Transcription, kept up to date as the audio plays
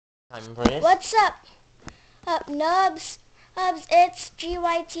I'm Chris. What's up, nubs? It's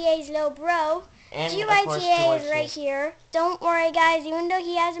GYTA's little bro. And of course, GYTA is right here. Don't worry, guys. Even though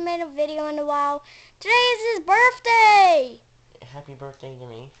he hasn't made a video in a while, today is his birthday. Happy birthday to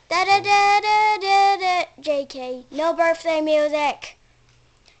me. Da da da da da da. JK, no birthday music.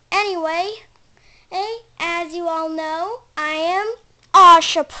 Anyway, as you all know, I am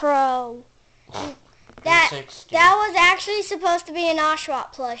Asha Pro. That was actually supposed to be an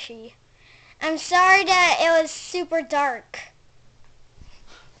Oshawott plushie. I'm sorry that it was super dark.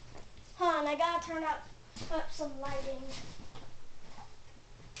 Hold on, I gotta turn up some lighting.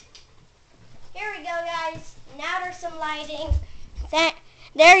 Here we go, guys. Now there's some lighting.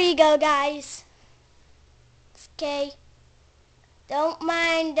 There you go, guys. Okay. Don't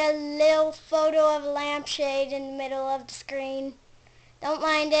mind the little photo of a lampshade in the middle of the screen. Don't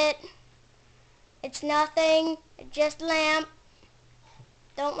mind it. It's nothing. It's just a lamp.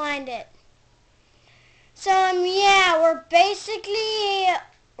 Don't mind it. So yeah,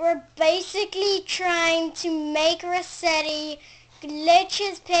 we're basically trying to make Rossetti glitch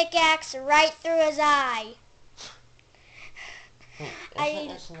his pickaxe right through his eye.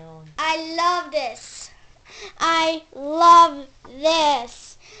 I love this. I love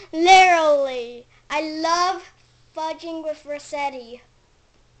this. Literally, I love fudging with Rossetti.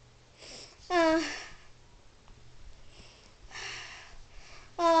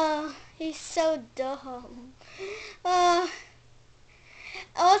 He's so dumb. Also,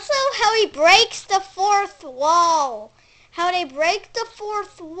 how he breaks the fourth wall. How they break the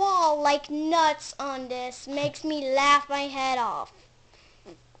fourth wall like nuts on this makes me laugh my head off.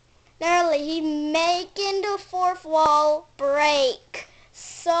 Literally, he's making the fourth wall break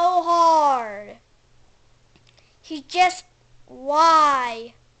so hard. He just,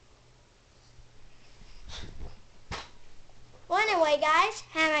 why? Well, anyway, guys,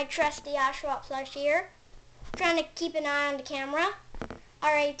 have my trusty Oshawott plush here. Trying to keep an eye on the camera.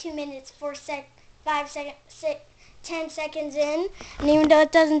 Alright, 2 minutes, 5 seconds, 10 seconds in. And even though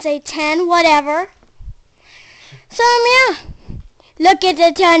it doesn't say 10, whatever. So, yeah. Look at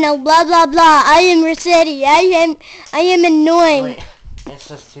the tunnel, blah, blah, blah. I am Rossetti. I am annoying. Wait, it's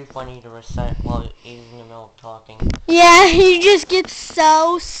just too funny to recite while he's in the middle of talking. Yeah, he just gets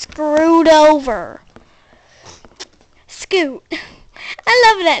so screwed over. Scoot. I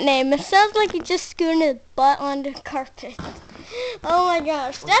love that name. It sounds like he just scooted his butt on the carpet. Oh my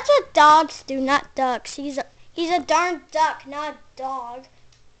gosh. That's what dogs do, not ducks. He's a darn duck, not a dog.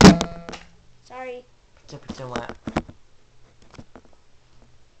 Sorry.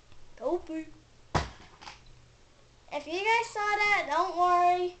 Kopi. If you guys saw that, don't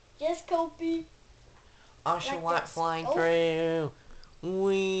worry. Just Kopi. Oshawott like flying through.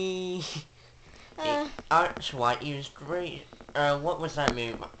 Wee. Oshawott used great. What was that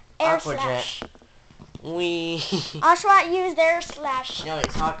move? Air Aquajet. slash. Wee. Oshawott used air slash. No,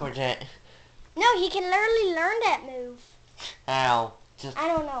 it's Aquajet. No, he can literally learn that move. Ow. I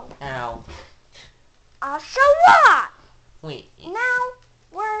don't know. Ow. Oshawott! Wait. Now,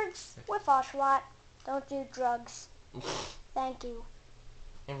 words with Oshawott. Don't do drugs. Thank you.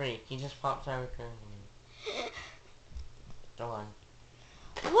 Hey, wait, he just popped out of Go on.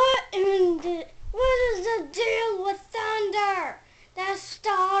 What is the deal with thunder? That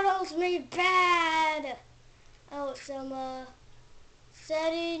startles me bad. Oh, so,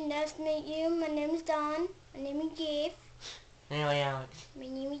 Sadie, nice to meet you. My name is Don. My name is Jeff. Anyway, Alex. My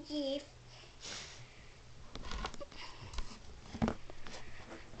name is Jeff.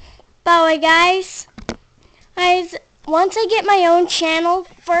 By the way, guys, once I get my own channel,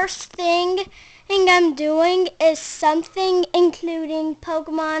 first thing I'm doing is something including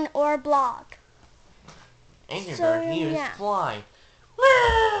Pokemon or blog. Angry Bird, he was fly.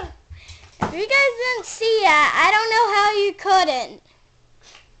 If you guys didn't see that, I don't know how you couldn't.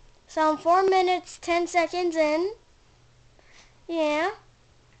 So I'm 4 minutes, 10 seconds in. Yeah.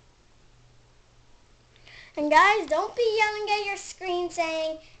 And guys, don't be yelling at your screen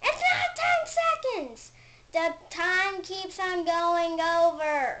saying, it's not 10 seconds. The time keeps on going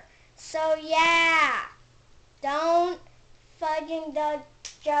over. So yeah, don't fucking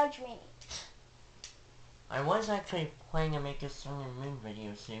judge me. I was actually planning to make a Sun and Moon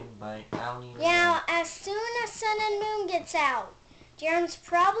video soon, but I don't even know. As soon as Sun and Moon gets out, Jaren's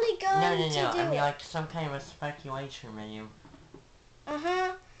probably going to do it. I mean like some kind of a speculation video.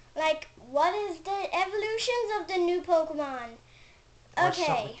 Like, what is the evolutions of the new Pokemon? What's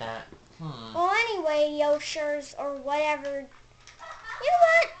Okay. up with that? Well, anyway, Yoshers or whatever. You know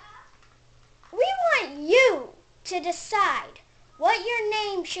what? We want you to decide what your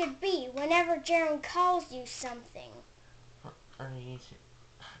name should be whenever Jaren calls you something.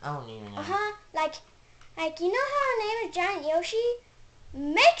 I don't even know. Like you know how her name is Giant Yoshi?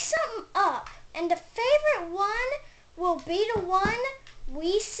 Make something up, and the favorite one will be the one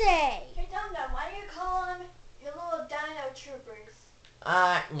we say. Hey, Dum Dum, why do you call them your little dino troopers?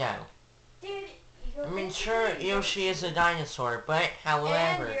 No. Dude, I mean, sure, Yoshi is a dinosaur, but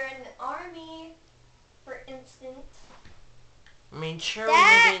however... And you're in the army, for instance. I mean, sure,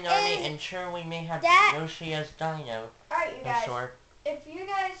 That we may be an army, is- and sure, we may have that- Yoshi as Dino. Alright, you guys. Sure. If you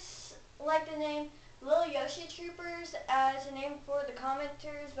guys like the name Little Yoshi Troopers as a name for the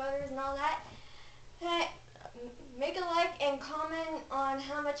commenters, voters, and all that, hey, make a like and comment on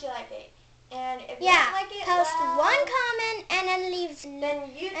how much you like it. And if you don't like it, post well, one comment and then leave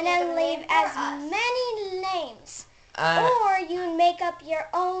as many names. Or you make up your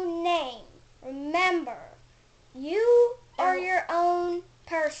own name. Remember, you are your own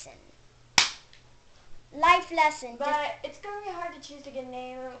person. Life lesson. But it's going to be hard to choose a good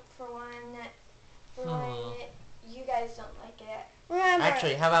name for one when you guys don't like it. Remember.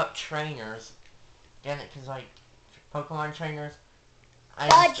 Actually, how about trainers? Get it? Because, like, Pokemon trainers...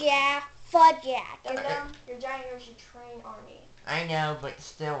 Fudge yeah. Dum Dum, your Giant Yoshi train army. I know, but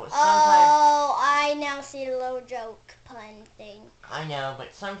still, sometimes... Oh, I now see the little joke pun thing. I know,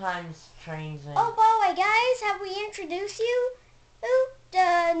 but sometimes trains and... Oh, by the way, guys, have we introduced you? Who?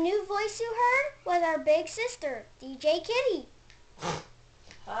 The new voice you heard was our big sister, DJ Kitty.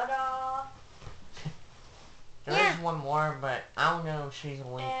 Ta-da! There is one more, but I don't know if she's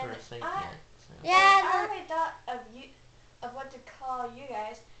awake or asleep yet. So. Yeah, I already thought of what to call you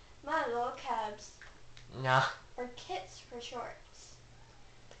guys. My little cubs. Nah. Or kits for shorts.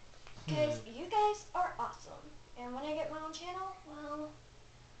 Because you guys are awesome. And when I get my own channel, well,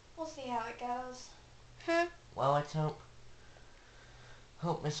 we'll see how it goes. Well, let's hope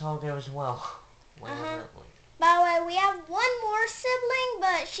this all goes well. By the way, we have one more sibling,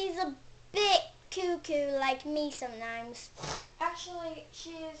 but she's a bit cuckoo like me sometimes. Actually, she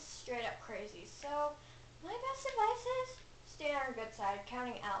is straight up crazy. So, my best advice is stay on her good side,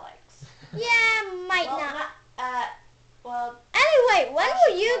 counting Alex. Yeah, might well, not. Well. Anyway, when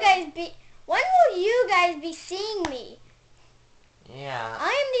will you guys be seeing me? Yeah. I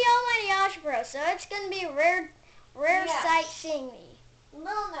am the Almighty Oshbro, so it's gonna be a rare sight seeing me.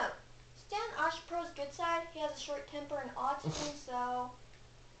 Little note: stay on Oshpro's good side. He has a short temper and autism, so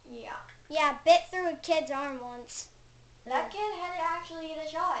yeah. Yeah, bit through a kid's arm once. That kid had to actually get a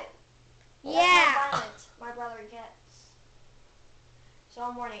shot. That's Yeah. how violent my brother gets. So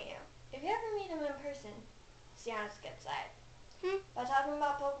I'm warning you. If you ever meet him in person, stay on his good side. By talking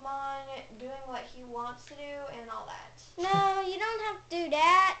about Pokemon, doing what he wants to do, and all that. No, you don't have to do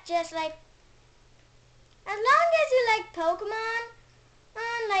that. Just like, as long as you like Pokemon,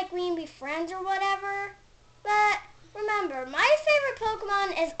 like we can be friends or whatever. But remember, my favorite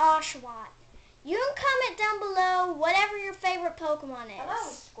Pokemon is Oshawott. You can comment down below whatever your favorite Pokemon is. I thought it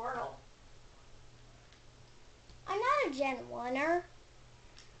was Squirtle. I'm not a Gen 1er.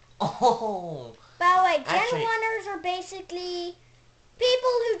 Oh. By the way, Gen Actually, 1ers are basically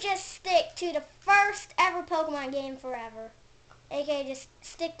people who just stick to the first ever Pokemon game forever. AKA just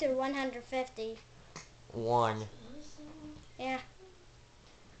stick to 150. One. Yeah.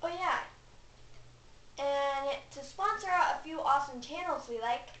 Oh yeah. And to sponsor out a few awesome channels we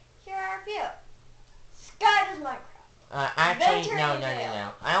like, here are a few. Sky Does Minecraft. Actually, Adventure no.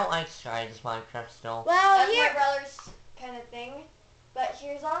 Tale. I don't like Sky Does Minecraft still. Well, That's here. my brother's kind of thing. But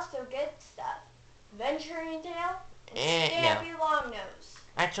here's also good stuff. Venturing Tale and Stampy Longnose.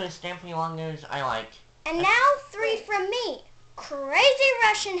 Actually, Stampy Longnose I like. And now 3 from me. Crazy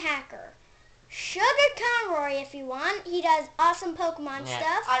Russian Hacker. Sugar Conroy if you want. He does awesome Pokemon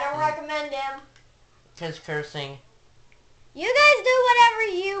stuff. I don't recommend him. Because cursing. You guys do whatever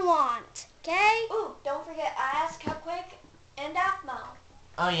you want, okay? Ooh, don't forget Ask How Quick and Aphmau.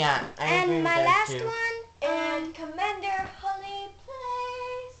 Oh yeah, I agree And with my those last two. one, And Commander Honey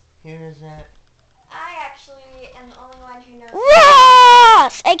Plays. Here's that. I actually am the only one who knows.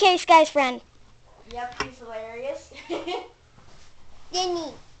 Ross! AKA Sky's friend. Yep, he's hilarious.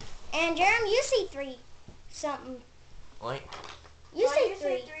 Denny. And Jerem, you see 3 something. Wait. You Why see do you 3.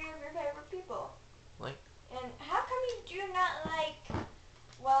 say 3 of your favorite people? Wait. And how come you do not like,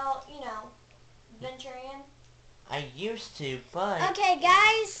 well, you know, Venturian? I used to, but... Okay,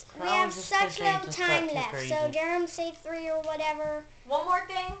 guys, we Probably have just such 'cause they little just time got too left. crazy. So Jerem, say 3 or whatever. One more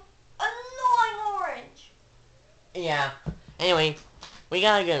thing. Annoying Orange. Yeah. Anyway, we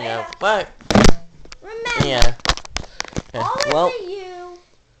gotta go now. Yeah. But, Remember, yeah. always Well, be you.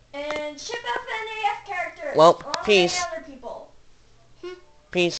 And ship up NAF characters. Well, along with peace. other people. peace.